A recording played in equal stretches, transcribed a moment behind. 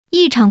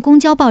一场公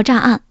交爆炸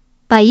案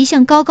把一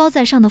向高高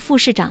在上的副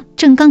市长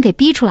郑刚给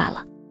逼出来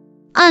了。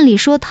按理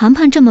说谈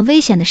判这么危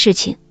险的事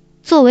情，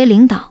作为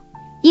领导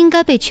应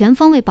该被全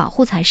方位保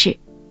护才是，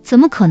怎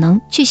么可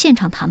能去现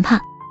场谈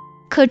判？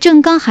可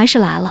郑刚还是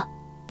来了，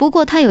不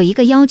过他有一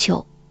个要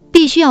求，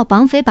必须要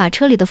绑匪把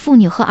车里的妇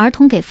女和儿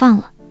童给放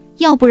了，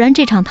要不然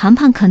这场谈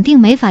判肯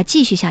定没法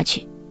继续下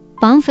去。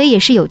绑匪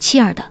也是有妻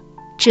儿的，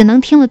只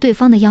能听了对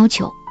方的要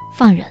求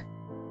放人。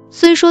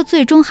虽说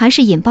最终还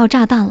是引爆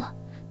炸弹了，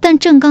但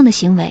郑刚的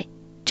行为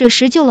这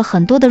实救了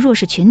很多的弱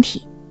势群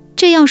体，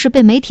这要是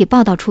被媒体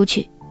报道出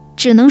去，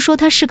只能说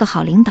他是个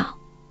好领导，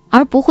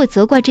而不会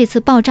责怪这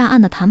次爆炸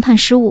案的谈判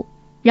失误。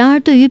然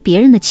而对于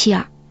别人的妻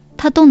儿，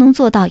他都能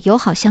做到友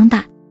好相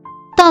待。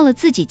到了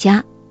自己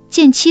家，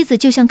见妻子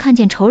就像看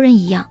见仇人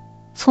一样，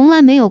从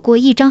来没有过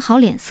一张好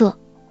脸色。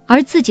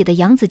而自己的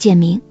养子建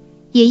明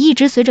也一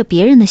直随着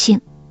别人的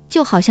姓，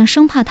就好像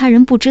生怕他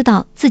人不知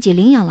道自己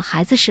领养了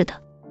孩子似的。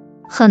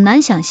很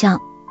难想象，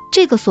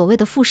这个所谓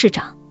的副市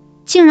长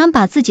竟然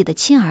把自己的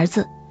亲儿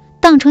子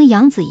当成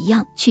养子一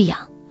样去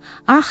养，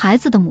而孩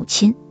子的母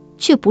亲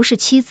却不是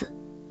妻子，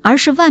而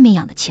是外面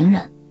养的情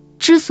人。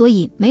之所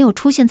以没有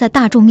出现在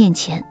大众面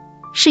前，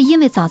是因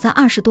为早在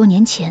20多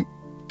年前，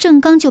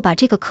郑刚就把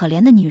这个可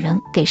怜的女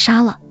人给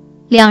杀了。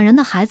两人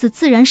的孩子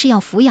自然是要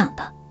抚养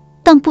的，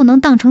但不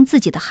能当成自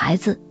己的孩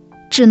子，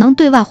只能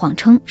对外谎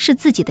称是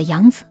自己的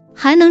养子，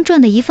还能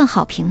赚得一份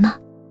好评呢。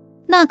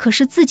那可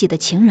是自己的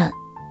情人，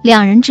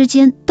两人之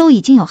间都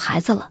已经有孩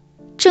子了，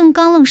郑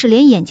刚愣是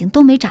连眼睛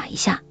都没眨一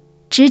下，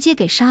直接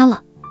给杀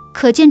了。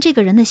可见这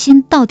个人的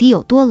心到底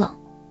有多冷，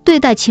对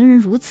待情人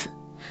如此，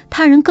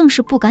他人更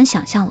是不敢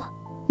想象了。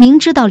明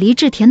知道黎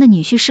志田的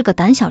女婿是个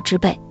胆小之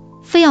辈，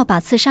非要把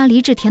刺杀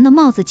黎志田的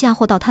帽子嫁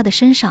祸到他的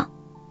身上。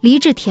黎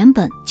志田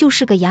本就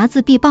是个睚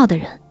眦必报的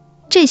人，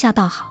这下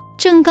倒好，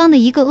郑刚的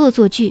一个恶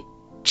作剧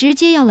直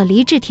接要了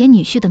黎志田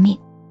女婿的命。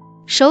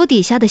手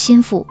底下的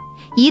心腹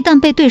一旦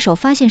被对手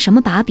发现什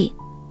么把柄，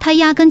他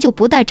压根就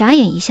不带眨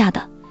眼一下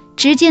的，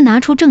直接拿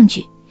出证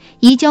据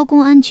移交公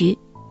安局，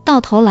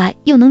到头来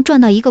又能赚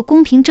到一个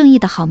公平正义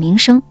的好名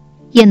声。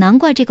也难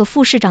怪这个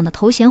副市长的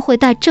头衔会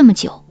戴这么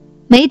久，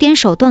没点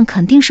手段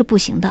肯定是不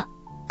行的。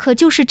可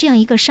就是这样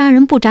一个杀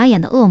人不眨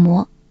眼的恶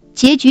魔，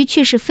结局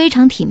却是非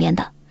常体面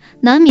的，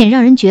难免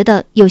让人觉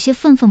得有些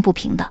愤愤不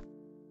平的。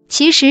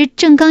其实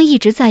郑刚一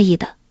直在意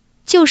的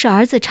就是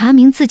儿子查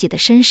明自己的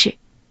身世，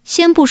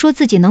先不说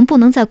自己能不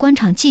能在官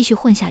场继续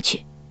混下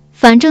去，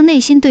反正内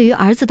心对于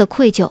儿子的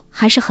愧疚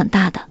还是很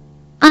大的。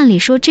按理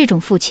说这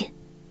种父亲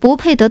不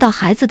配得到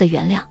孩子的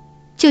原谅，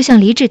就像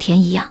黎志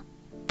田一样，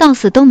到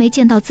死都没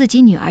见到自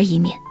己女儿一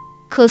面。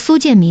可苏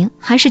建明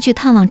还是去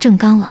探望郑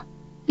刚了，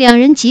两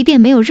人即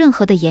便没有任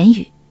何的言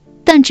语，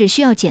但只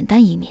需要简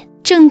单一面，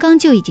郑刚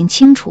就已经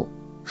清楚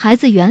孩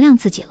子原谅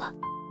自己了。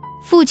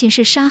父亲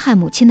是杀害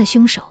母亲的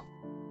凶手，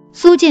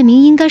苏建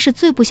明应该是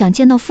最不想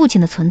见到父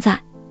亲的存在，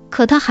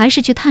可他还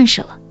是去探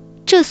视了，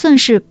这算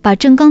是把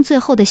郑刚最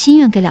后的心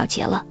愿给了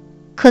结了。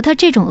可他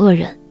这种恶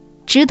人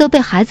值得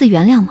被孩子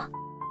原谅吗？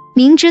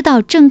明知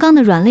道郑刚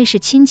的软肋是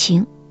亲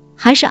情，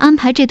还是安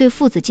排这对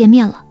父子见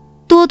面了，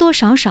多多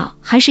少少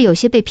还是有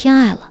些被偏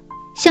爱了。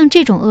像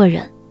这种恶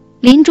人，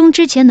临终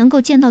之前能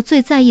够见到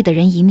最在意的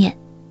人一面，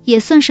也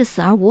算是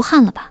死而无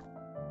憾了吧。